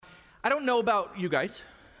I don't know about you guys,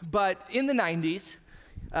 but in the 90s,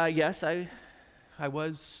 yes, I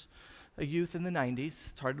was a youth in the 90s.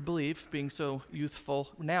 It's hard to believe, being so youthful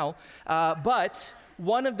now. But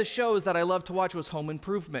one of the shows that I loved to watch was Home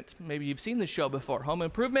Improvement. Maybe you've seen the show before. Home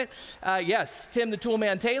Improvement. Yes, Tim the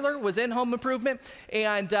Toolman Taylor was in Home Improvement,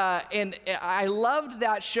 and I loved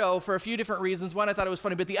that show for a few different reasons. One, I thought it was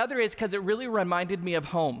funny, but the other is because it really reminded me of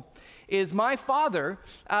home. Is my father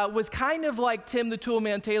was kind of like Tim the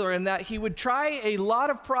Toolman Taylor in that he would try a lot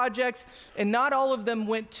of projects and not all of them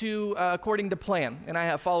went to according to plan. And I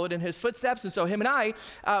have followed in his footsteps. And so him and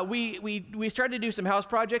I, we started to do some house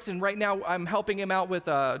projects. And right now I'm helping him out with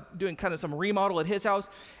doing kind of some remodel at his house.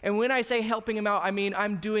 And when I say helping him out, I mean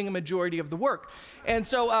I'm doing a majority of the work. And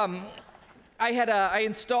so I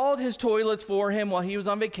installed his toilets for him while he was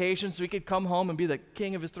on vacation so he could come home and be the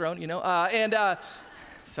king of his throne, you know.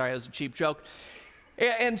 Sorry, that was a cheap joke.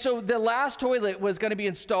 And so the last toilet was going to be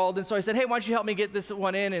installed, and so I said, hey, why don't you help me get this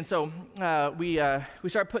one in? And so we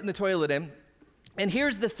started putting the toilet in. And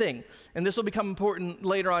here's the thing, and this will become important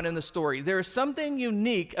later on in the story. There is something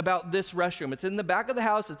unique about this restroom. It's in the back of the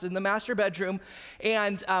house. It's in the master bedroom.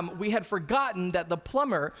 And we had forgotten that the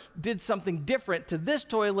plumber did something different to this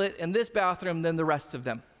toilet and this bathroom than the rest of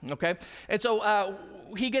them, okay? And so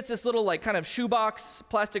he gets this little like kind of shoebox,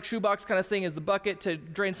 plastic shoebox kind of thing as the bucket to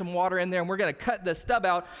drain some water in there, and we're going to cut the stub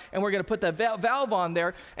out, and we're going to put the valve on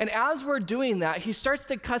there. And as we're doing that, he starts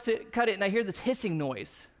to cut it, and I hear this hissing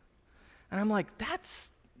noise. And I'm like,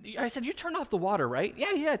 I said, you turned off the water, right?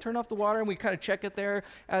 Yeah, I turned off the water, and we kind of check it there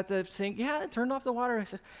at the sink. Yeah, I turned off the water. I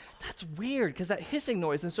said, that's weird, because that hissing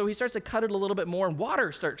noise. And so he starts to cut it a little bit more, and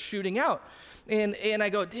water starts shooting out. And I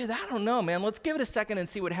go, dude, I don't know, man. Let's give it a second and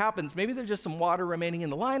see what happens. Maybe there's just some water remaining in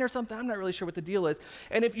the line or something. I'm not really sure what the deal is.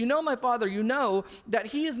 And if you know my father, you know that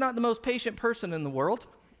he is not the most patient person in the world.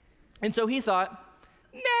 And so he thought,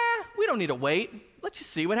 nah, we don't need to wait. Let's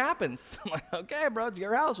just see what happens. I'm like, okay, bro, it's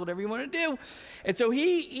your house, whatever you want to do. And so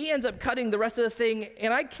he ends up cutting the rest of the thing,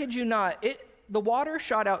 and I kid you not, the water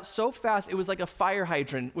shot out so fast, it was like a fire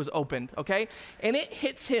hydrant was opened, okay? And it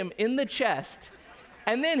hits him in the chest,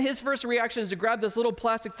 and then his first reaction is to grab this little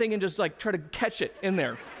plastic thing and just like try to catch it in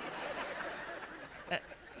there.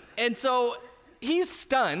 And so he's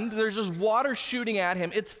stunned. There's just water shooting at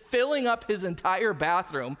him. It's filling up his entire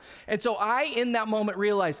bathroom. And so I, in that moment,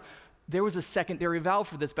 realized there was a secondary valve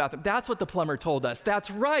for this bathroom. That's what the plumber told us.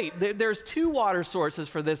 That's right. There's two water sources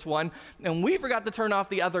for this one, and we forgot to turn off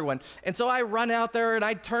the other one. And so I run out there, and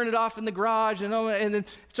I turn it off in the garage, and then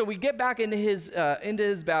so we get back into his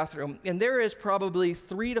bathroom, and there is probably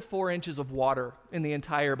 3 to 4 inches of water in the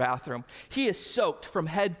entire bathroom. He is soaked from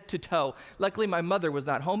head to toe. Luckily, my mother was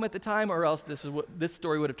not home at the time, or else this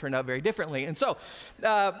story would have turned out very differently. And so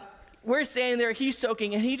we're standing there, he's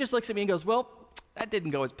soaking, and he just looks at me and goes, well, that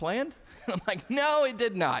didn't go as planned. I'm like, no, it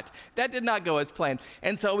did not. That did not go as planned.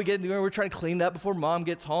 And so we're trying to clean it up before mom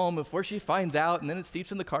gets home, before she finds out, and then it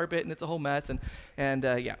seeps in the carpet, and it's a whole mess. And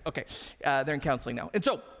yeah, okay. They're in counseling now. And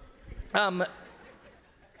so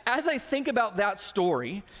as I think about that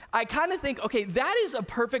story, I kind of think, okay, that is a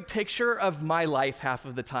perfect picture of my life half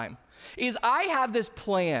of the time. Is I have this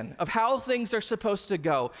plan of how things are supposed to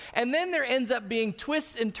go, and then there ends up being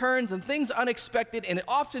twists and turns and things unexpected, and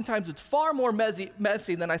oftentimes it's far more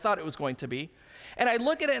messy than I thought it was going to be. And I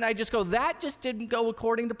look at it and I just go, that just didn't go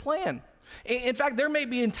according to plan. In fact, there may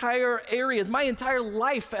be entire areas, my entire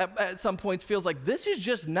life at some points feels like this is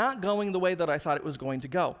just not going the way that I thought it was going to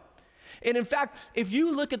go. And in fact, if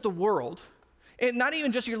you look at the world, and not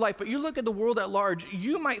even just your life, but you look at the world at large,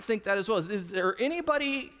 you might think that as well. Is there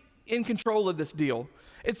anybody in control of this deal?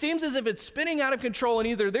 It seems as if it's spinning out of control, and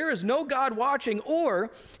either there is no God watching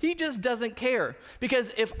or he just doesn't care.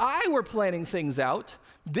 Because if I were planning things out,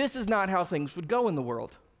 this is not how things would go in the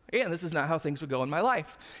world. And this is not how things would go in my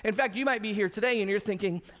life. In fact, you might be here today and you're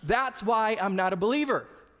thinking, that's why I'm not a believer.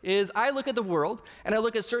 Is I look at the world and I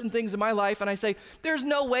look at certain things in my life and I say, there's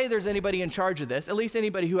no way there's anybody in charge of this, at least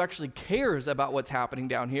anybody who actually cares about what's happening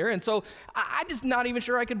down here. And so I'm just not even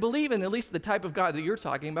sure I could believe in at least the type of God that you're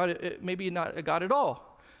talking about, maybe not a God at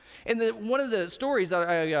all. And one of the stories that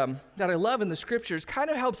I love in the scriptures kind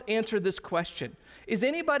of helps answer this question. Is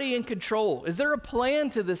anybody in control? Is there a plan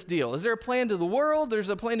to this deal? Is there a plan to the world? There's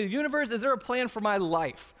a plan to the universe? Is there a plan for my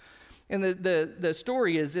life? And the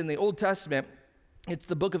story is in the Old Testament. It's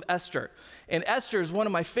the book of Esther. And Esther is one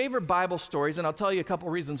of my favorite Bible stories, and I'll tell you a couple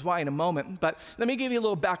reasons why in a moment. But let me give you a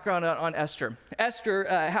little background on Esther. Esther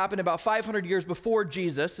happened about 500 years before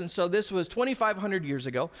Jesus, and so this was 2,500 years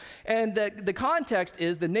ago. And the context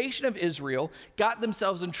is the nation of Israel got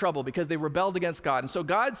themselves in trouble because they rebelled against God. And so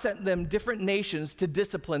God sent them different nations to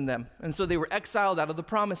discipline them. And so they were exiled out of the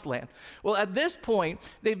promised land. Well, at this point,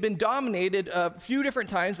 they've been dominated a few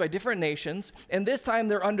different times by different nations, and this time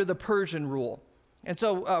they're under the Persian rule. And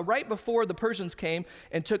so right before the Persians came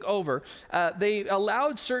and took over, they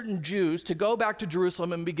allowed certain Jews to go back to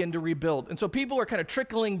Jerusalem and begin to rebuild. And so people were kind of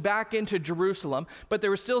trickling back into Jerusalem, but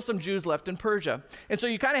there were still some Jews left in Persia. And so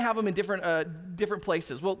you kind of have them in different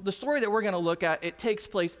places. Well, the story that we're going to look at, it takes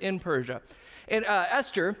place in Persia. And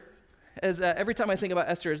Esther, as every time I think about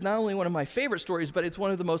Esther, is not only one of my favorite stories, but it's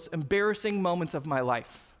one of the most embarrassing moments of my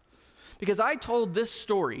life. Because I told this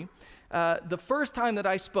story the first time that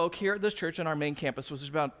I spoke here at this church on our main campus was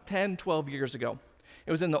about 10, 12 years ago.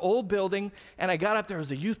 It was in the old building, and I got up there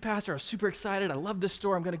as a youth pastor. I was super excited. I love this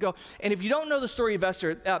story. I'm going to go. And if you don't know the story of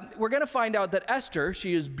Esther, we're going to find out that Esther,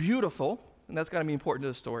 she is beautiful, and that's going to be important to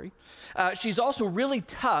the story. She's also really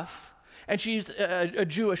tough, and she's a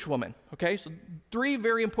Jewish woman, okay? So 3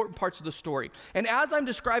 very important parts of the story. And as I'm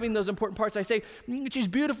describing those important parts, I say, she's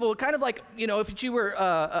beautiful, kind of like, if she were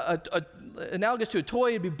analogous to a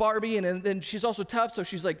toy, it'd be Barbie, and then she's also tough, so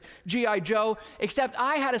she's like G.I. Joe, except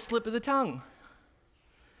I had a slip of the tongue.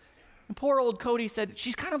 And poor old Cody said,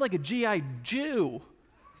 she's kind of like a G.I. Jew.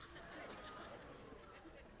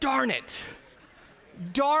 Darn it.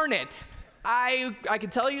 I can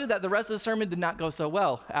tell you that the rest of the sermon did not go so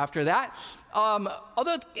well after that.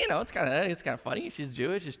 Although, it's kind of funny. She's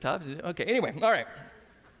Jewish, she's tough. Okay, anyway, all right.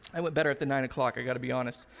 I went better at the 9 o'clock, I got to be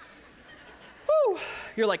honest. Woo.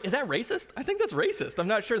 You're like, is that racist? I think that's racist. I'm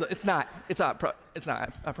not sure. It's not,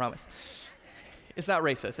 I promise. It's not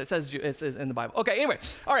racist. It says in the Bible. Okay, anyway,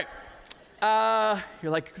 all right.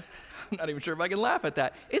 You're like, I'm not even sure if I can laugh at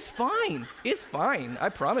that. It's fine. I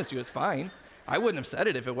promise you it's fine. I wouldn't have said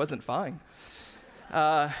it if it wasn't fine.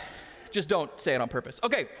 Just don't say it on purpose.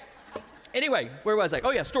 Okay. Anyway, where was I?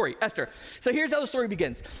 Oh yeah, story, Esther. So here's how the story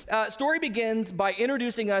begins. Story begins by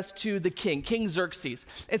introducing us to the king, King Xerxes.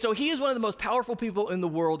 And so he is one of the most powerful people in the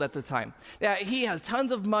world at the time. He has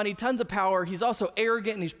tons of money, tons of power. He's also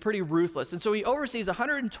arrogant and he's pretty ruthless. And so he oversees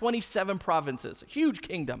 127 provinces, a huge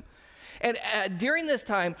kingdom. And during this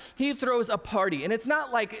time, he throws a party. And it's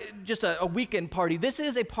not like just a weekend party. This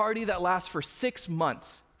is a party that lasts for 6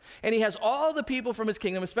 months. And he has all the people from his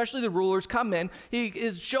kingdom, especially the rulers, come in. He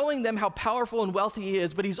is showing them how powerful and wealthy he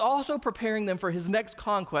is, but he's also preparing them for his next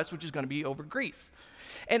conquest, which is going to be over Greece.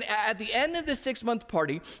 And at the end of this 6-month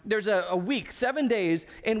party, there's a week, 7 days,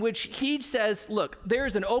 in which he says, look,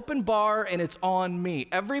 there's an open bar and it's on me.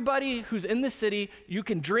 Everybody who's in the city, you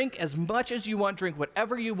can drink as much as you want, drink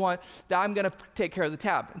whatever you want, that I'm going to take care of the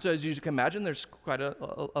tab. And so as you can imagine, there's quite a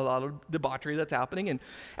lot of debauchery that's happening. And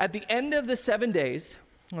at the end of the 7 days,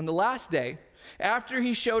 on the last day, after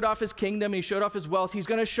he showed off his kingdom, he showed off his wealth, he's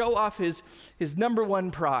going to show off his number one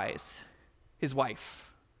prize, his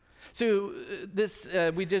wife. So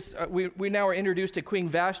we now are introduced to Queen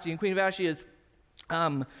Vashti, and Queen Vashti is,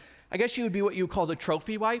 I guess she would be what you would call a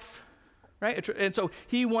trophy wife, right? And so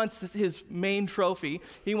he wants his main trophy.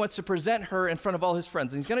 He wants to present her in front of all his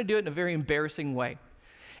friends, and he's going to do it in a very embarrassing way.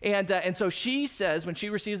 And so she says, when she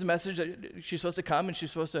receives the message that she's supposed to come and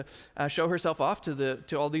she's supposed to show herself off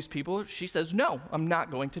to all these people, she says, no, I'm not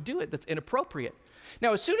going to do it. That's inappropriate.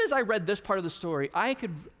 Now, as soon as I read this part of the story, I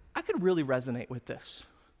could really resonate with this.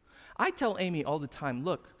 I tell Amy all the time,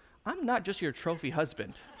 look, I'm not just your trophy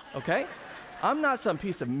husband, okay? I'm not some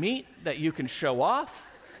piece of meat that you can show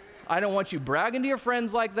off. I don't want you bragging to your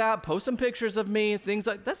friends like that, post some pictures of me, things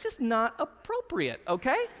like that. That's just not appropriate,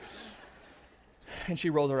 okay? And she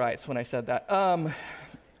rolled her eyes when I said that.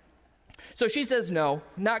 So she says, no,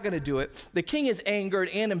 not going to do it. The king is angered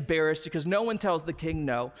and embarrassed because no one tells the king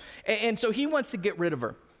no. And so he wants to get rid of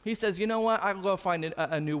her. He says, you know what, I'm going to find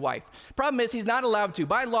a new wife. Problem is, he's not allowed to.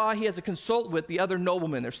 By law, he has to consult with the other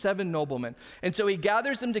noblemen. There's 7 noblemen. And so he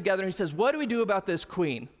gathers them together and he says, what do we do about this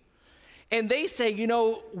queen? And they say,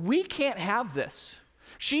 we can't have this.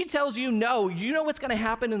 She tells you no. You know what's going to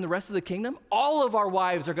happen in the rest of the kingdom? All of our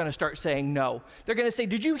wives are going to start saying no. They're going to say,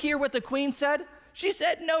 did you hear what the queen said? She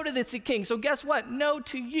said no to the king. So guess what? No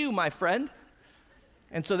to you, my friend.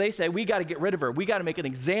 And so they say, we got to get rid of her. We got to make an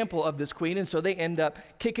example of this queen. And so they end up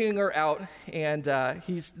kicking her out, and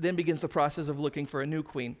he then begins the process of looking for a new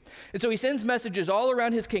queen. And so he sends messages all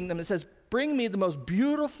around his kingdom and says, bring me the most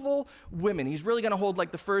beautiful women. He's really going to hold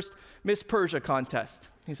like the first Miss Persia contest.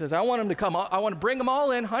 He says, I want them to come. I want to bring them all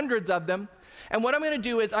in, hundreds of them. And what I'm going to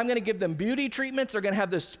do is I'm going to give them beauty treatments. They're going to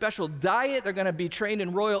have this special diet. They're going to be trained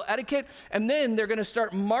in royal etiquette. And then they're going to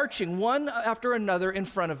start marching one after another in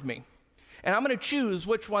front of me. And I'm going to choose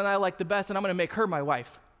which one I like the best, and I'm going to make her my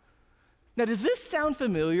wife. Now, does this sound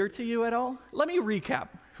familiar to you at all? Let me recap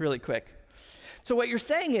really quick. So what you're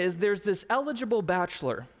saying is there's this eligible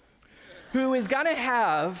bachelor who is going to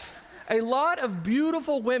have a lot of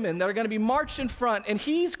beautiful women that are going to be marched in front, and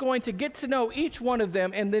he's going to get to know each one of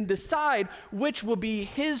them and then decide which will be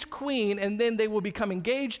his queen, and then they will become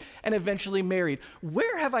engaged and eventually married.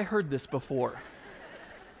 Where have I heard this before?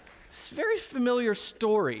 It's a very familiar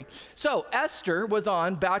story. So Esther was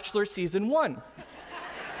on Bachelor Season 1.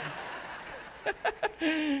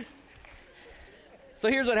 So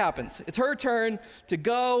here's what happens. It's her turn to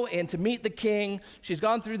go and to meet the king. She's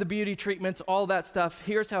gone through the beauty treatments, all that stuff.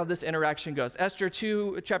 Here's how this interaction goes. Esther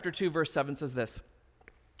 2, chapter 2, verse 7 says this.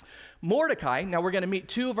 Mordecai, now we're going to meet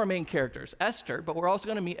two of our main characters, Esther, but we're also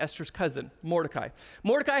going to meet Esther's cousin, Mordecai.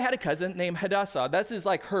 Mordecai had a cousin named Hadassah. That's is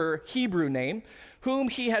like her Hebrew name, whom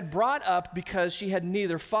he had brought up because she had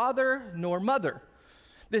neither father nor mother.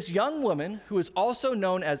 This young woman, who is also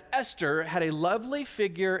known as Esther, had a lovely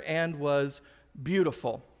figure and was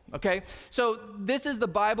beautiful. Okay, so this is the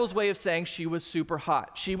Bible's way of saying she was super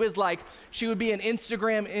hot. She was like, she would be an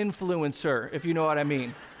Instagram influencer, if you know what I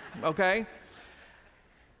mean. Okay?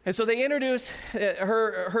 And so they introduce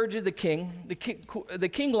her to the king. The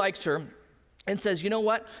king likes her and says, you know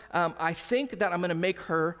what? I think that I'm going to make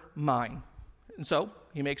her mine. And so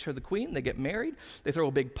he makes her the queen. They get married. They throw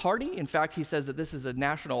a big party. In fact, he says that this is a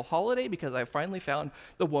national holiday because I finally found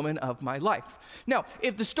the woman of my life. Now,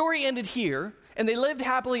 if the story ended here and they lived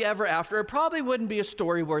happily ever after, it probably wouldn't be a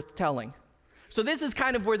story worth telling. So this is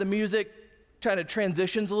kind of where the music kind of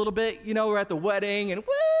transitions a little bit. You know, we're at the wedding and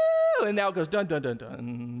woo, and now it goes dun, dun, dun,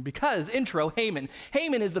 dun. Because intro, Haman.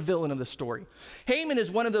 Haman is the villain of the story. Haman is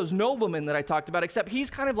one of those noblemen that I talked about, except he's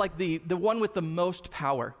kind of like the one with the most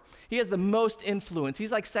power. He has the most influence.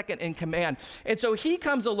 He's like second in command. And so he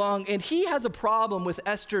comes along and he has a problem with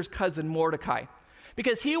Esther's cousin Mordecai.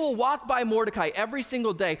 Because he will walk by Mordecai every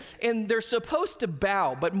single day, and they're supposed to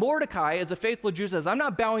bow. But Mordecai, as a faithful Jew, says, I'm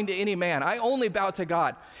not bowing to any man. I only bow to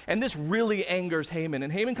God. And this really angers Haman.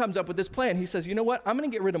 And Haman comes up with this plan. He says, you know what? I'm going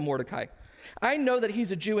to get rid of Mordecai. I know that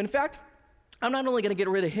he's a Jew. In fact, I'm not only going to get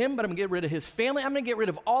rid of him, but I'm going to get rid of his family. I'm going to get rid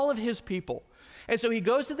of all of his people. And so he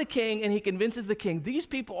goes to the king and he convinces the king, these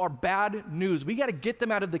people are bad news. We got to get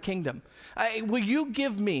them out of the kingdom. Will you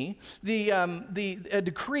give me a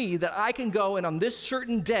decree that I can go and on this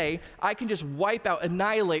certain day, I can just wipe out,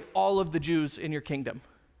 annihilate all of the Jews in your kingdom?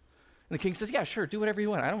 And the king says, yeah, sure, do whatever you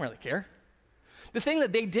want. I don't really care. The thing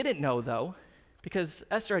that they didn't know, though, because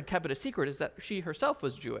Esther had kept it a secret, is that she herself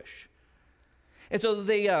was Jewish. And so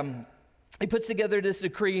he puts together this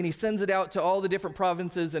decree and he sends it out to all the different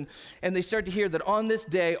provinces, and they start to hear that on this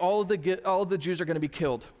day, all the Jews are going to be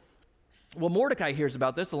killed. Well, Mordecai hears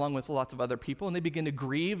about this along with lots of other people, and they begin to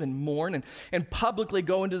grieve and mourn and publicly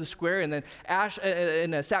go into the square and then ash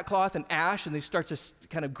in sackcloth and ash, and they start to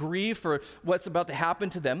kind of grieve for what's about to happen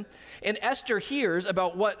to them. And Esther hears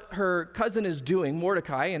about what her cousin is doing,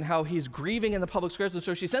 Mordecai, and how he's grieving in the public squares, and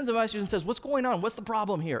so she sends a message and says, what's going on? What's the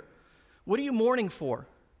problem here? What are you mourning for?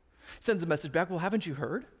 Sends a message back, well, haven't you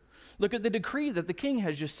heard? Look at the decree that the king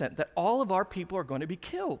has just sent, that all of our people are going to be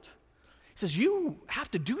killed. He says, you have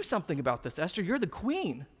to do something about this, Esther. You're the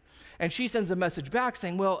queen. And she sends a message back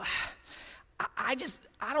saying, well, I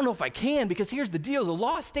don't know if I can, because here's the deal. The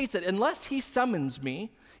law states that unless he summons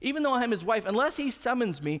me, even though I'm his wife, unless he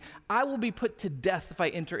summons me, I will be put to death if I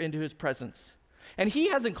enter into his presence. And he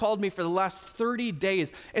hasn't called me for the last 30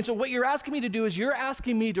 days. And so what you're asking me to do is you're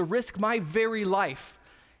asking me to risk my very life.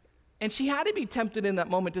 And she had to be tempted in that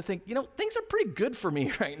moment to think, things are pretty good for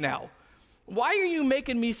me right now. Why are you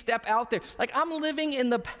making me step out there? Like, I'm living in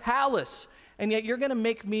the palace, and yet you're going to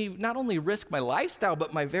make me not only risk my lifestyle,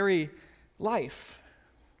 but my very life.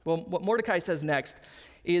 Well, what Mordecai says next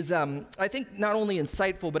is, I think, not only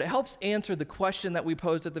insightful, but it helps answer the question that we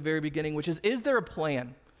posed at the very beginning, which is there a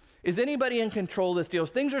plan? Is anybody in control of this deal?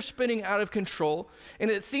 Things are spinning out of control, and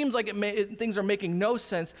it seems like things are making no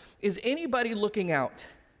sense. Is anybody looking out?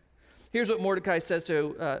 Here's what Mordecai says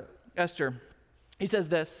to Esther. He says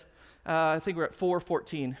this. I think we're at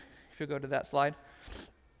 4:14. If you go to that slide.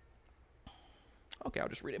 Okay, I'll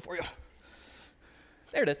just read it for you.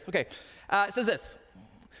 There it is. Okay. It says this.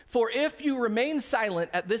 For if you remain silent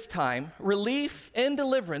at this time, relief and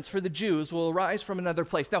deliverance for the Jews will arise from another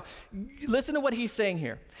place. Now, listen to what he's saying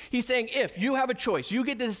here. He's saying if you have a choice, you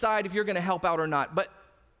get to decide if you're going to help out or not. But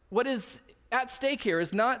what is at stake here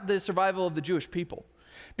is not the survival of the Jewish people,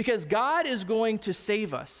 because God is going to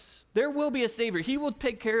save us. There will be a Savior. He will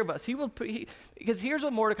take care of us. Because here's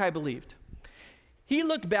what Mordecai believed. He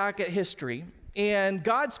looked back at history, and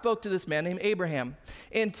God spoke to this man named Abraham.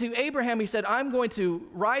 And to Abraham, he said, I'm going to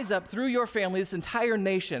rise up through your family, this entire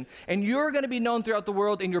nation, and you're going to be known throughout the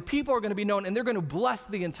world, and your people are going to be known, and they're going to bless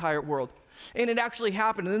the entire world. And it actually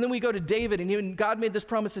happened. And then we go to David, and even God made this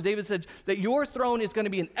promise to David, said that your throne is going to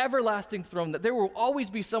be an everlasting throne, that there will always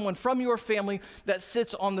be someone from your family that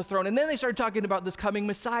sits on the throne. And then they started talking about this coming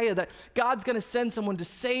Messiah, that God's going to send someone to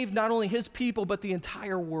save not only his people, but the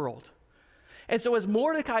entire world. And so as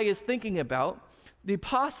Mordecai is thinking about the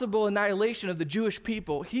possible annihilation of the Jewish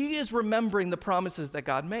people, he is remembering the promises that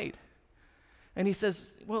God made. And he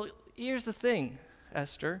says, well, here's the thing,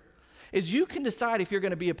 Esther, is you can decide if you're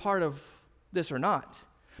going to be a part of this or not.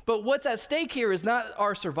 But what's at stake here is not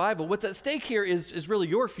our survival. What's at stake here is really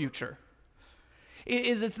your future.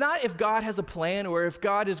 It's not if God has a plan or if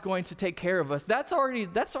God is going to take care of us. That's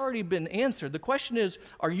already been answered. The question is,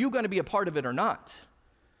 are you going to be a part of it or not?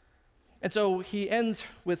 And so he ends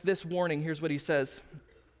with this warning. Here's what he says.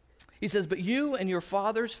 He says, but you and your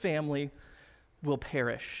father's family will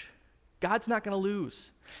perish. God's not going to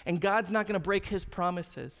lose, and God's not going to break his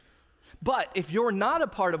promises. But if you're not a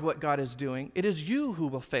part of what God is doing, it is you who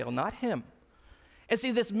will fail, not him. And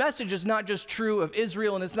see, this message is not just true of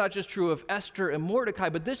Israel, and it's not just true of Esther and Mordecai,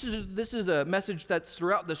 but this is a message that's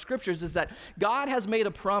throughout the scriptures, is that God has made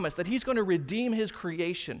a promise that he's going to redeem his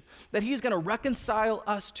creation, that he's going to reconcile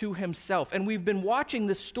us to himself. And we've been watching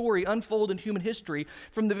this story unfold in human history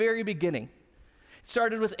from the very beginning. It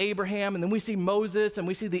started with Abraham, and then we see Moses, and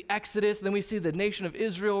we see the Exodus, and then we see the nation of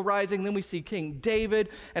Israel rising, and then we see King David,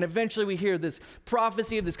 and eventually we hear this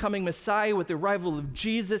prophecy of this coming Messiah with the arrival of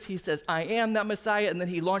Jesus. He says, I am that Messiah, and then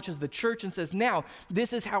he launches the church and says, now,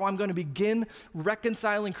 this is how I'm going to begin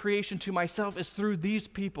reconciling creation to myself, is through these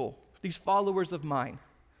people, these followers of mine.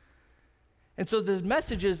 And so the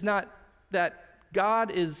message is not that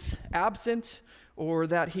God is absent or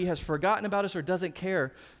that he has forgotten about us or doesn't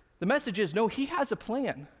care. The message is, no, he has a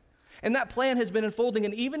plan. And that plan has been unfolding.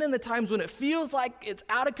 And even in the times when it feels like it's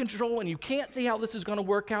out of control and you can't see how this is going to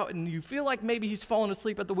work out and you feel like maybe he's fallen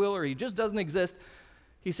asleep at the wheel or he just doesn't exist,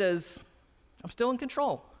 he says, I'm still in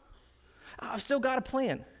control. I've still got a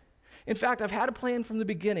plan. In fact, I've had a plan from the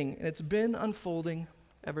beginning, and it's been unfolding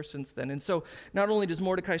ever since then. And so not only does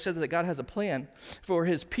Mordecai say that God has a plan for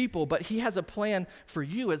his people, but he has a plan for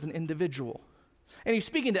you as an individual. And he's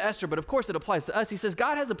speaking to Esther, but of course it applies to us. He says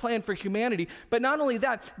God has a plan for humanity, but not only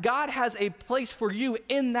that, God has a place for you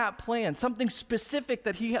in that plan, something specific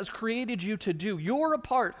that he has created you to do. You're a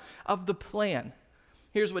part of the plan.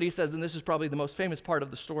 Here's what he says, and this is probably the most famous part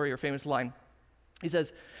of the story or famous line. He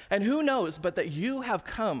says, and who knows but that you have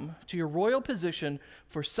come to your royal position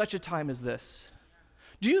for such a time as this?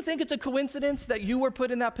 Do you think it's a coincidence that you were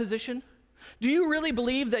put in that position? Do you really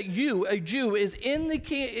believe that you, a Jew, is in the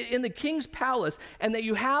king's palace and that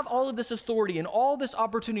you have all of this authority and all this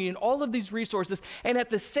opportunity and all of these resources, and at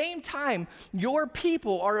the same time, your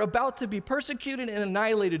people are about to be persecuted and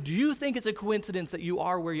annihilated? Do you think it's a coincidence that you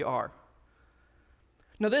are where you are?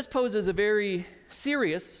 Now, this poses a very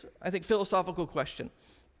serious, I think, philosophical question.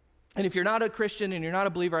 And if you're not a Christian and you're not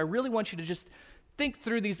a believer, I really want you to just think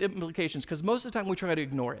through these implications, because most of the time we try to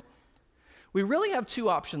ignore it. We really have two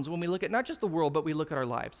options when we look at not just the world, but we look at our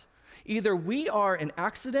lives. Either we are an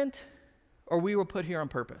accident or we were put here on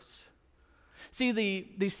purpose. See,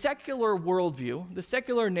 the secular worldview, the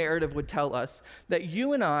secular narrative would tell us that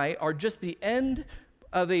you and I are just the end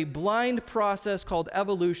of a blind process called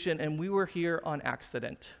evolution, and we were here on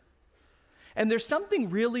accident. And there's something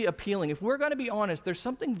really appealing. If we're going to be honest, there's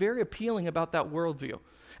something very appealing about that worldview.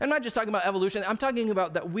 I'm not just talking about evolution. I'm talking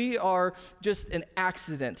about that we are just an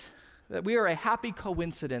accident, that we are a happy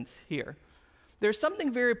coincidence here. There's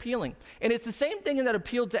something very appealing. And it's the same thing that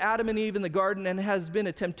appealed to Adam and Eve in the garden and has been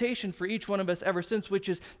a temptation for each one of us ever since, which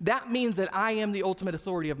is that means that I am the ultimate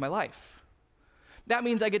authority of my life. That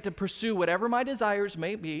means I get to pursue whatever my desires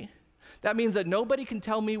may be. That means that nobody can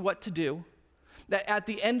tell me what to do. That at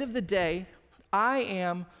the end of the day, I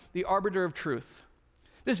am the arbiter of truth.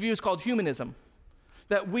 This view is called humanism,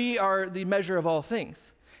 that we are the measure of all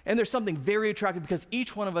things. And there's something very attractive because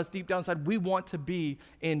each one of us deep down inside, we want to be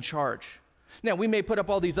in charge. Now, we may put up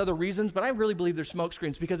all these other reasons, but I really believe they're smoke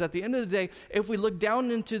screens, because at the end of the day, if we look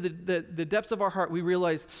down into the depths of our heart, we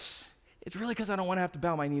realize it's really because I don't want to have to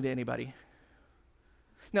bow my knee to anybody.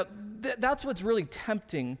 Now, that's what's really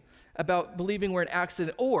tempting about believing we're an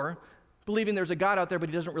accident or believing there's a God out there, but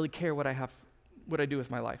he doesn't really care what I do with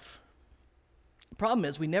my life. The problem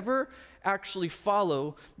is we never actually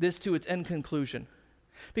follow this to its end conclusion.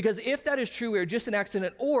 Because if that is true, we are just an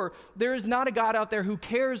accident, or there is not a God out there who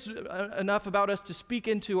cares enough about us to speak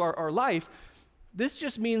into our life, this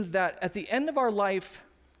just means that at the end of our life,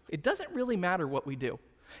 it doesn't really matter what we do.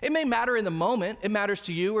 It may matter in the moment, it matters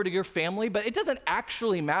to you or to your family, but it doesn't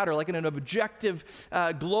actually matter like in an objective,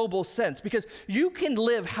 global sense, because you can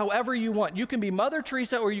live however you want. You can be Mother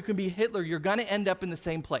Teresa or you can be Hitler. You're going to end up in the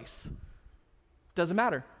same place. Doesn't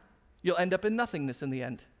matter. You'll end up in nothingness in the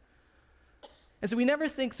end. And so we never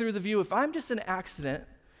think through the view, if I'm just an accident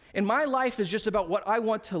and my life is just about what I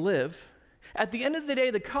want to live, at the end of the day,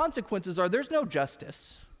 the consequences are there's no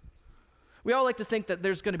justice. We all like to think that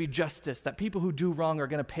there's going to be justice, that people who do wrong are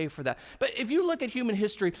going to pay for that. But if you look at human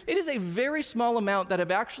history, it is a very small amount that have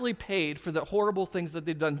actually paid for the horrible things that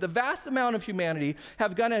they've done. The vast amount of humanity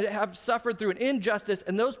have suffered through an injustice,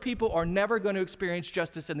 and those people are never going to experience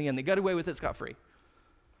justice in the end. They got away with it scot-free.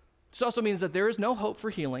 This also means that there is no hope for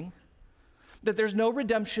healing, that there's no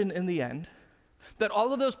redemption in the end, that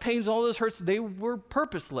all of those pains, all those hurts, they were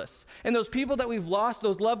purposeless. And those people that we've lost,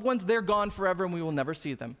 those loved ones, they're gone forever and we will never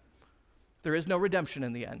see them. There is no redemption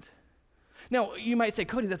in the end. Now, you might say,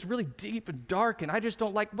 Cody, that's really deep and dark, and I just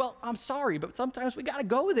don't like, well, I'm sorry, but sometimes we got to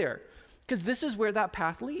go there because this is where that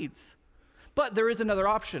path leads. But there is another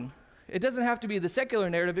option. It doesn't have to be the secular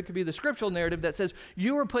narrative. It could be the scriptural narrative that says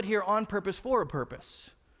you were put here on purpose for a purpose.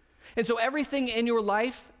 And so everything in your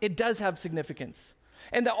life, it does have significance.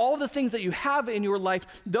 And that all the things that you have in your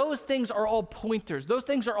life, those things are all pointers. Those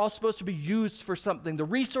things are all supposed to be used for something. The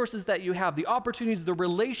resources that you have, the opportunities, the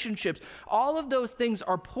relationships, all of those things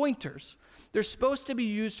are pointers. They're supposed to be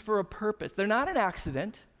used for a purpose. They're not an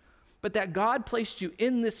accident, but that God placed you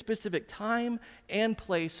in this specific time and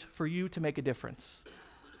place for you to make a difference.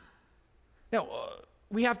 Now,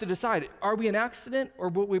 we have to decide, are we an accident or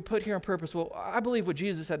what we put here on purpose? Well, I believe what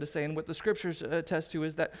Jesus had to say and what the scriptures attest to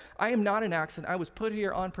is that I am not an accident. I was put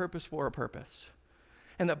here on purpose for a purpose.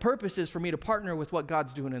 And the purpose is for me to partner with what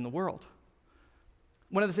God's doing in the world.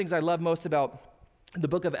 One of the things I love most about the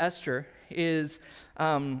book of Esther is,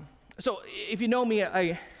 so if you know me,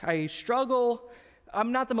 I struggle.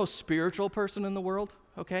 I'm not the most spiritual person in the world,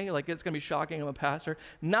 okay? Like it's going to be shocking. I'm a pastor.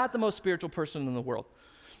 Not the most spiritual person in the world.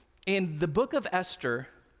 And the book of Esther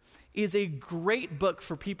is a great book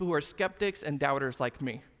for people who are skeptics and doubters like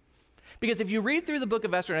me. Because if you read through the book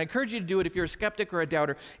of Esther, and I encourage you to do it if you're a skeptic or a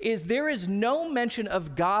doubter, there is no mention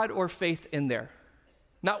of God or faith in there.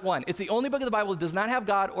 Not one. It's the only book of the Bible that does not have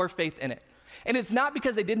God or faith in it. And it's not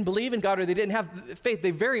because they didn't believe in God or they didn't have faith.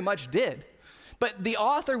 They very much did. But the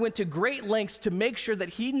author went to great lengths to make sure that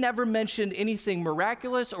he never mentioned anything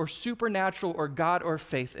miraculous or supernatural or God or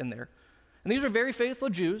faith in there. And these are very faithful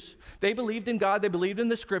Jews. They believed in God. They believed in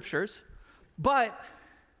the scriptures. But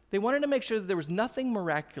they wanted to make sure that there was nothing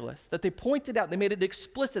miraculous, that they pointed out, they made it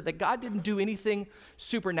explicit that God didn't do anything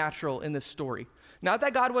supernatural in this story. Not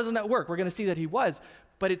that God wasn't at work. We're going to see that he was.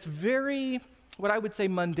 But it's very, what I would say,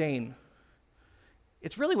 mundane.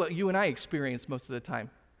 It's really what you and I experience most of the time.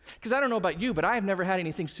 Because I don't know about you, but I have never had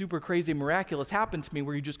anything super crazy miraculous happen to me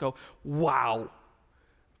where you just go, wow.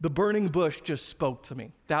 The burning bush just spoke to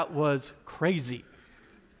me. That was crazy.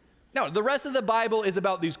 No, the rest of the Bible is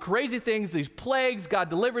about these crazy things, these plagues. God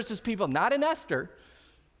delivers his people, not in Esther.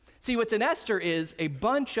 See, what's in Esther is a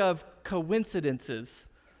bunch of coincidences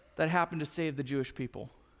that happen to save the Jewish people.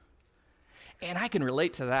 And I can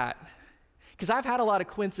relate to that because I've had a lot of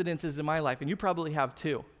coincidences in my life, and you probably have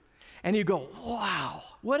too. And you go, wow,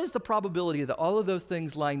 what is the probability that all of those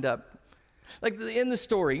things lined up? Like in the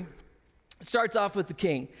story, it starts off with the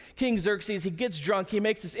king. King Xerxes, he gets drunk. He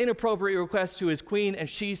makes this inappropriate request to his queen, and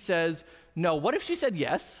she says no. What if she said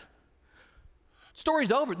yes?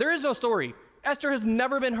 Story's over. There is no story. Esther has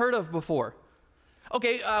never been heard of before.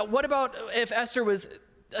 Okay, what about if Esther was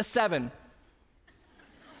a 7?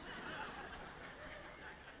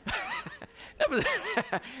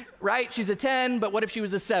 Right? She's a 10, but what if she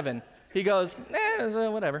was a 7? He goes,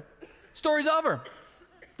 whatever. Story's over.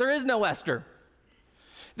 There is no Esther.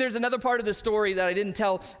 There's another part of the story that I didn't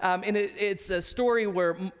tell, and it's a story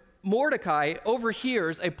where Mordecai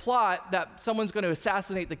overhears a plot that someone's going to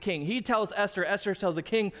assassinate the king. He tells Esther, Esther tells the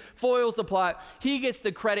king, foils the plot. He gets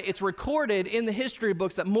the credit. It's recorded in the history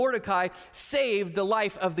books that Mordecai saved the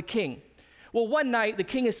life of the king. Well, one night, the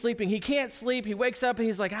king is sleeping. He can't sleep. He wakes up and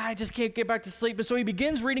he's like, I just can't get back to sleep. And so he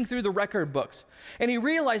begins reading through the record books. And he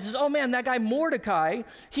realizes, oh man, that guy Mordecai,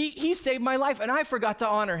 he saved my life and I forgot to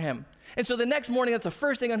honor him. And so the next morning, that's the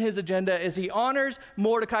first thing on his agenda, is he honors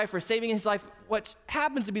Mordecai for saving his life, what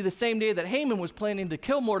happens to be the same day that Haman was planning to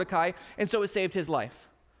kill Mordecai, and so it saved his life.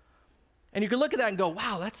 And you can look at that and go,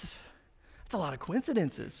 wow, that's a lot of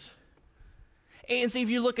coincidences. And see, if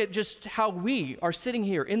you look at just how we are sitting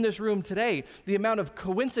here in this room today, the amount of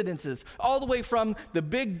coincidences, all the way from the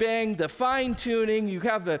Big Bang, the fine-tuning, you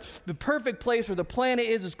have the perfect place where the planet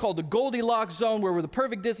is. It's called the Goldilocks zone, where we're the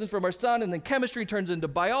perfect distance from our sun, and then chemistry turns into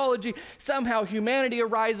biology. Somehow humanity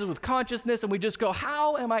arises with consciousness, and we just go,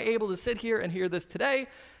 how am I able to sit here and hear this today?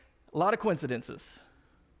 A lot of coincidences.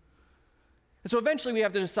 And so eventually we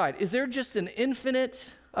have to decide, is there just an infinite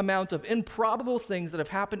amount of improbable things that have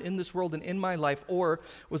happened in this world and in my life, or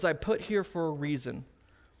was I put here for a reason?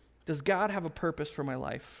 Does God have a purpose for my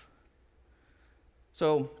life?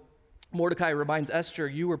 So Mordecai reminds Esther,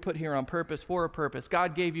 you were put here on purpose, for a purpose.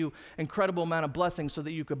 God gave you incredible amount of blessings so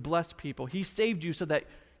that you could bless people. He saved you so that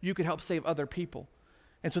you could help save other people.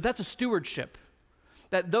 And so that's a stewardship.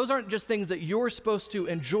 That those aren't just things that you're supposed to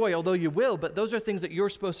enjoy, although you will, but those are things that you're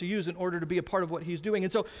supposed to use in order to be a part of what he's doing.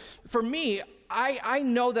 And so for me, I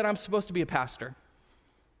know that I'm supposed to be a pastor.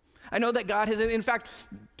 I know that God has, in fact,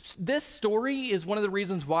 this story is one of the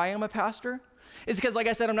reasons why I'm a pastor. It's because, like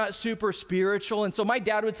I said, I'm not super spiritual. And so my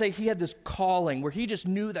dad would say he had this calling where he just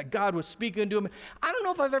knew that God was speaking to him. I don't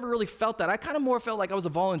know if I've ever really felt that. I kind of more felt like I was a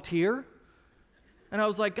volunteer. And I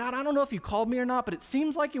was like, God, I don't know if you called me or not, but it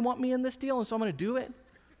seems like you want me in this deal, and so I'm going to do it.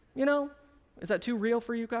 You know? Is that too real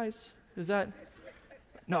for you guys? Is that?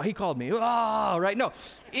 No, he called me. Oh, right. No.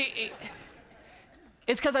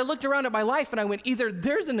 It's because I looked around at my life and I went, either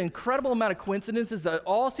there's an incredible amount of coincidences that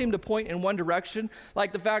all seem to point in one direction,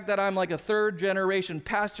 like the fact that I'm like a third generation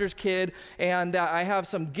pastor's kid, and I have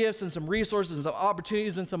some gifts and some resources and some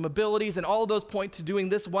opportunities and some abilities, and all of those point to doing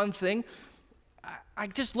this one thing. I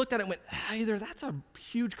just looked at it and went, either that's a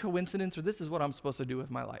huge coincidence or this is what I'm supposed to do with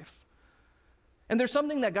my life. And there's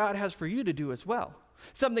something that God has for you to do as well.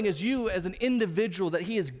 Something as you, as an individual, that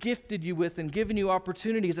he has gifted you with and given you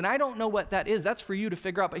opportunities. And I don't know what that is. That's for you to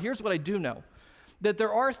figure out. But here's what I do know. That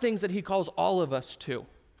there are things that he calls all of us to.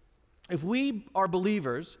 If we are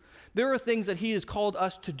believers, there are things that he has called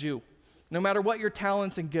us to do, no matter what your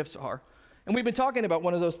talents and gifts are. And we've been talking about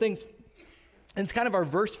one of those things. And it's kind of our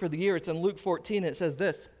verse for the year. It's in Luke 14. It says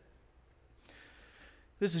this.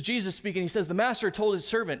 This is Jesus speaking. He says, the master told his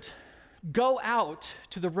servant, go out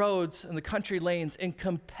to the roads and the country lanes and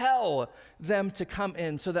compel them to come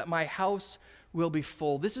in so that my house will be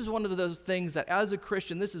full. This is one of those things that as a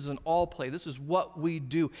Christian, this is an all play. This is what we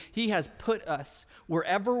do. He has put us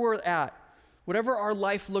wherever we're at, whatever our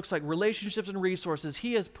life looks like, relationships and resources,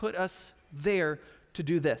 he has put us there to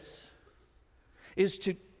do this, is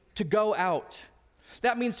to go out.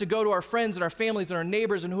 That means to go to our friends and our families and our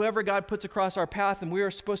neighbors and whoever God puts across our path, and we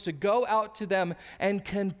are supposed to go out to them and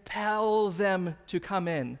compel them to come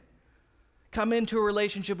in. Come into a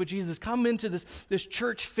relationship with Jesus. Come into this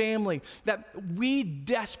church family that we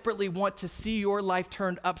desperately want to see your life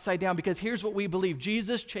turned upside down, because here's what we believe.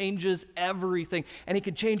 Jesus changes everything, and he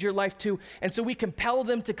can change your life too. And so we compel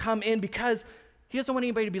them to come in because he doesn't want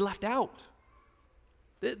anybody to be left out.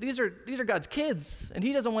 These are God's kids, and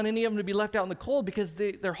he doesn't want any of them to be left out in the cold because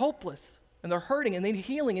they're hopeless and they're hurting and they need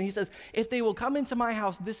healing. And he says, if they will come into my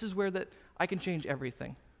house, this is where that I can change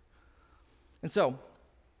everything. And so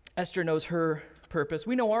Esther knows her purpose.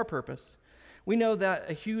 We know our purpose. We know that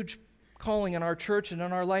a huge calling in our church and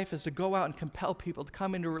in our life is to go out and compel people to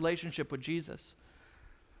come into a relationship with Jesus.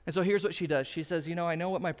 And so here's what she does. She says, I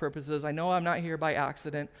know what my purpose is. I know I'm not here by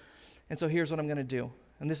accident. And so here's what I'm going to do.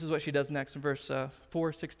 And this is what she does next in verse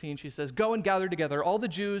 4:16. She says, go and gather together all the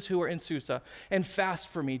Jews who are in Susa and fast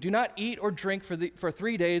for me. Do not eat or drink for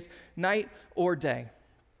 3 days, night or day.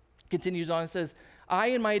 Continues on and says, I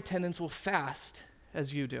and my attendants will fast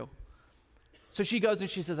as you do. So she goes and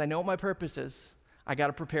she says, I know what my purpose is. I got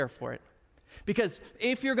to prepare for it. Because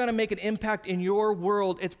if you're going to make an impact in your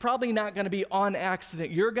world, it's probably not going to be on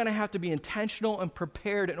accident. You're going to have to be intentional and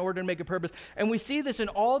prepared in order to make a purpose. And we see this in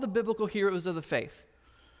all the biblical heroes of the faith.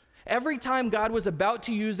 Every time God was about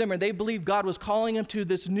to use them, or they believed God was calling them to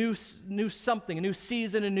this new something, a new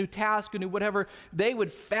season, a new task, a new whatever, they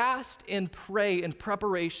would fast and pray in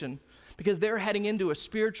preparation because they're heading into a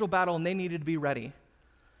spiritual battle and they needed to be ready.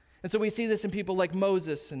 And so we see this in people like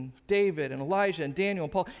Moses and David and Elijah and Daniel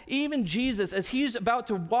and Paul. Even Jesus, as he's about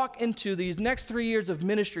to walk into these next 3 years of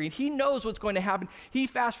ministry, and he knows what's going to happen, he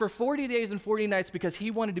fasts for 40 days and 40 nights because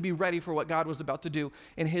he wanted to be ready for what God was about to do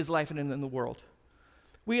in his life and in the world.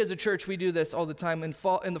 We as a church, we do this all the time. In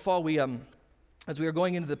the fall, we as we are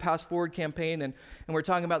going into the Pass Forward campaign, and we're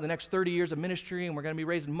talking about the next 30 years of ministry, and we're going to be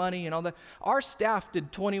raising money and all that, our staff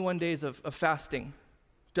did 21 days of fasting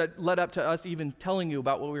that led up to us even telling you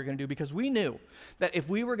about what we were going to do, because we knew that if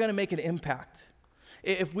we were going to make an impact,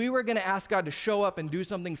 if we were going to ask God to show up and do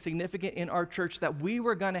something significant in our church, that we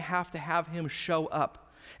were going to have him show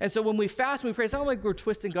up. And so when we fast and we pray, it's not like we're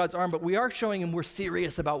twisting God's arm, but we are showing him we're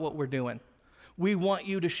serious about what we're doing. We want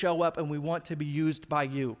you to show up, and we want to be used by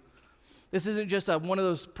you. This isn't just one of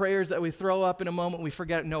those prayers that we throw up in a moment and we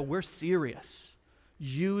forget it. No, we're serious.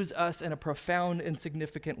 Use us in a profound and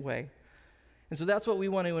significant way. And so that's what we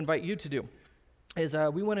want to invite you to do, is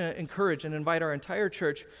we want to encourage and invite our entire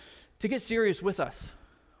church to get serious with us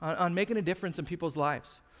on making a difference in people's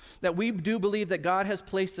lives. That we do believe that God has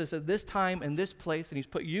placed us at this time and this place, and he's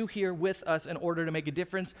put you here with us in order to make a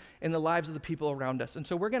difference in the lives of the people around us. And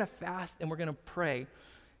so we're going to fast and we're going to pray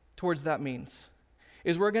towards that means.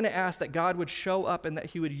 Is we're going to ask that God would show up and that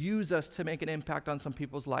he would use us to make an impact on some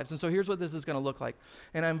people's lives. And so here's what this is going to look like.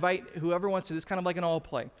 And I invite whoever wants to, this is kind of like an all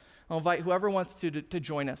play. I'll invite whoever wants to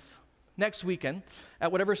join us. Next weekend,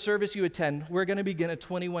 at whatever service you attend, we're going to begin a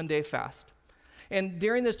 21-day fast. And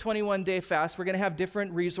during this 21-day fast, we're going to have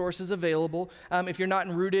different resources available. If you're not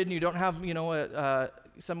enrooted and you don't have,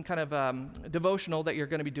 some kind of devotional that you're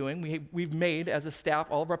going to be doing, we've made, as a staff,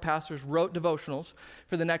 all of our pastors wrote devotionals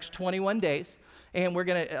for the next 21 days. And we're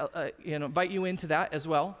going to invite you into that as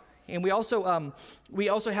well. And we also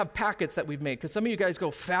have packets that we've made, because some of you guys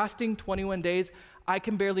go fasting 21 days. I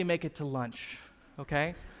can barely make it to lunch,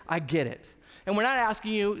 okay? I get it. And we're not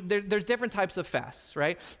asking you, there's different types of fasts,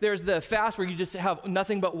 right? There's the fast where you just have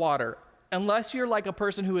nothing but water. Unless you're like a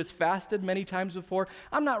person who has fasted many times before,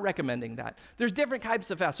 I'm not recommending that. There's different types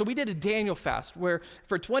of fasts. So we did a Daniel fast where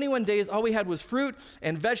for 21 days, all we had was fruit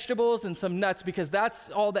and vegetables and some nuts, because that's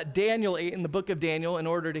all that Daniel ate in the book of Daniel in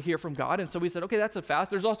order to hear from God. And so we said, okay, that's a fast.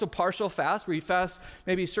 There's also partial fast where you fast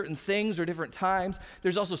maybe certain things or different times.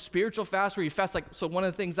 There's also spiritual fast where you fast so one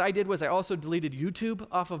of the things I did was I also deleted YouTube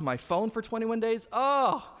off of my phone for 21 days.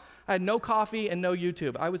 Oh, I had no coffee and no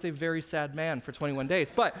YouTube. I was a very sad man for 21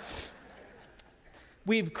 days. But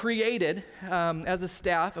we've created, as a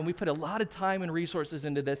staff, and we put a lot of time and resources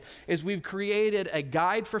into this, is we've created a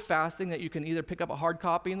guide for fasting that you can either pick up a hard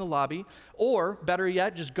copy in the lobby, or better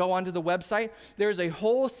yet, just go onto the website. There's a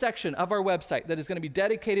whole section of our website that is going to be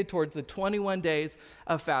dedicated towards the 21 days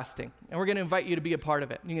of fasting. And we're going to invite you to be a part of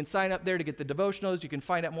it. You can sign up there to get the devotionals. You can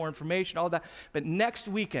find out more information, all that. But next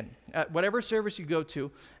weekend, at whatever service you go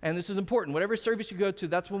to, and this is important, whatever service you go to,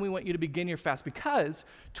 that's when we want you to begin your fast, because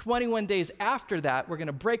 21 days after that, we're going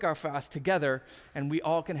to break our fast together, and we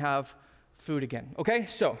all can have food again. Okay?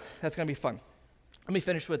 So that's going to be fun. Let me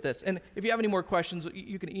finish with this. And if you have any more questions,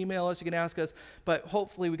 you can email us, you can ask us, but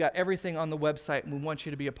hopefully we got everything on the website, and we want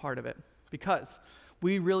you to be a part of it, because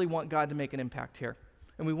we really want God to make an impact here,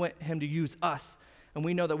 and we want him to use us, and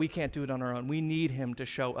we know that we can't do it on our own. We need him to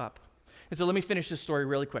show up. And so let me finish this story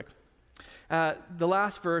really quick. The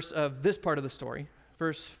last verse of this part of the story,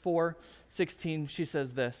 verse 4:16, she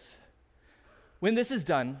says this: "When this is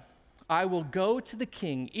done, I will go to the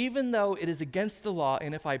king, even though it is against the law,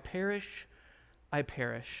 and if I perish, I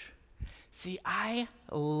perish." See, I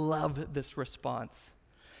love this response,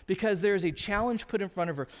 because there's a challenge put in front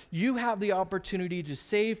of her. You have the opportunity to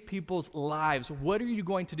save people's lives. What are you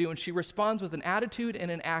going to do? And she responds with an attitude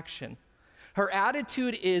and an action. Her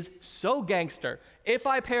attitude is so gangster. If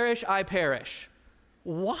I perish, I perish.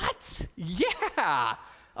 What? Yeah.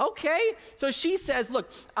 Okay. So she says,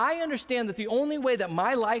 look, I understand that the only way that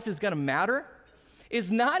my life is going to matter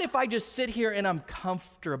is not if I just sit here and I'm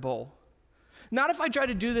comfortable. Not if I try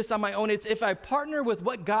to do this on my own. It's if I partner with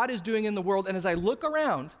what God is doing in the world, and as I look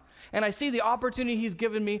around and I see the opportunity he's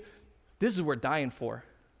given me, this is worth dying for.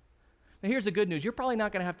 Now here's the good news. You're probably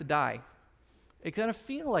not going to have to die. It's going to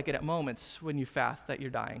feel like it at moments when you fast that you're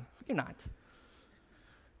dying. You're not.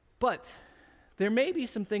 But there may be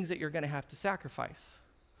some things that you're going to have to sacrifice.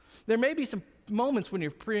 There may be some moments when you're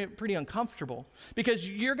pretty uncomfortable, because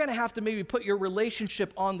you're going to have to maybe put your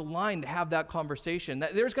relationship on the line to have that conversation.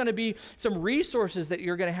 There's going to be some resources that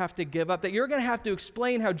you're going to have to give up, that you're going to have to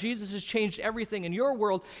explain how Jesus has changed everything in your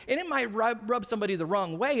world, and it might rub somebody the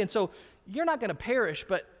wrong way, and so you're not going to perish,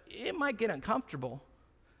 but it might get uncomfortable.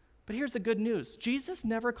 But here's the good news. Jesus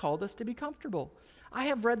never called us to be comfortable. I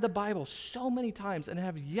have read the Bible so many times and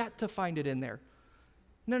have yet to find it in there.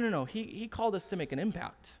 No. He called us to make an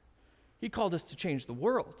impact. He called us to change the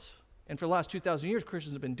world. And for the last 2,000 years,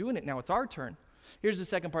 Christians have been doing it. Now it's our turn. Here's the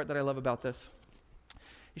second part that I love about this.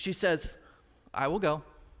 She says, I will go.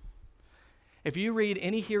 If you read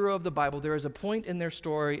any hero of the Bible, there is a point in their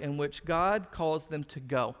story in which God calls them to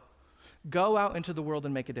go. Go out into the world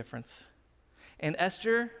and make a difference. And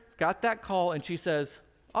Esther got that call, and she says,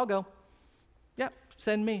 I'll go. Yep,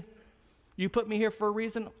 send me. You put me here for a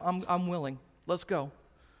reason, I'm willing. Let's go.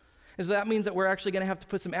 And so that means that we're actually going to have to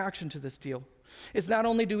put some action to this deal. It's not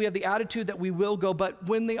only do we have the attitude that we will go, but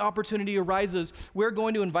when the opportunity arises, we're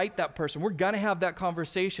going to invite that person. We're going to have that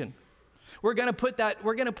conversation. We're going to put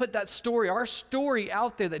that story, our story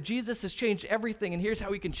out there that Jesus has changed everything, and here's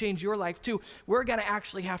how he can change your life too. We're going to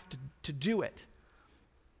actually have to do it.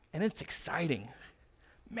 And it's exciting.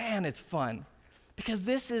 Man, it's fun. Because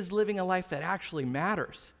this is living a life that actually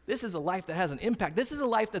matters. This is a life that has an impact. This is a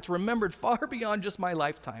life that's remembered far beyond just my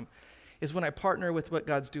lifetime, is when I partner with what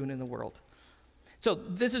God's doing in the world. So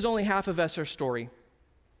this is only half of Esther's story.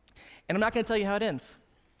 And I'm not going to tell you how it ends.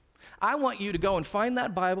 I want you to go and find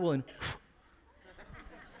that Bible and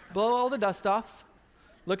blow all the dust off,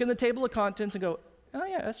 look in the table of contents and go, oh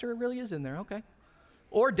yeah, Esther really is in there, okay.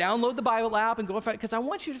 Or download the Bible app and go and find, because I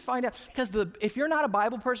want you to find out, because if you're not a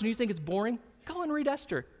Bible person and you think it's boring, go and read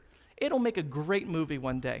Esther. It'll make a great movie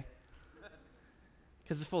one day,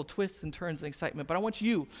 because it's full of twists and turns and excitement, but I want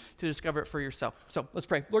you to discover it for yourself. So let's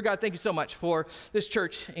pray. Lord God, thank you so much for this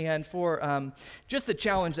church and for just the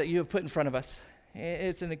challenge that you have put in front of us.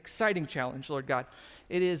 It's an exciting challenge, Lord God.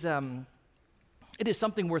 It is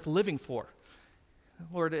something worth living for.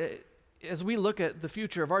 Lord, as we look at the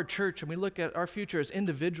future of our church and we look at our future as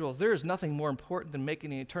individuals, there is nothing more important than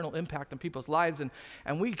making an eternal impact on people's lives,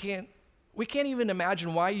 and we can't even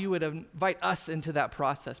imagine why you would invite us into that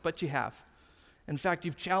process, but you have. In fact,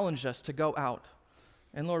 you've challenged us to go out.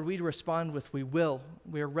 And Lord, we respond with we will.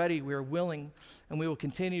 We are ready, we are willing, and we will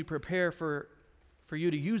continue to prepare for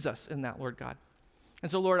you to use us in that, Lord God. And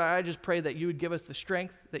so, Lord, I just pray that you would give us the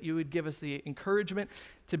strength, that you would give us the encouragement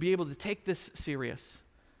to be able to take this serious.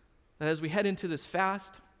 That as we head into this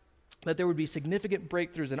fast, that there would be significant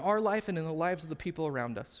breakthroughs in our life and in the lives of the people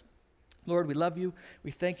around us. Lord, we love you. We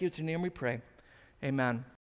thank you. It's in your name we pray. Amen.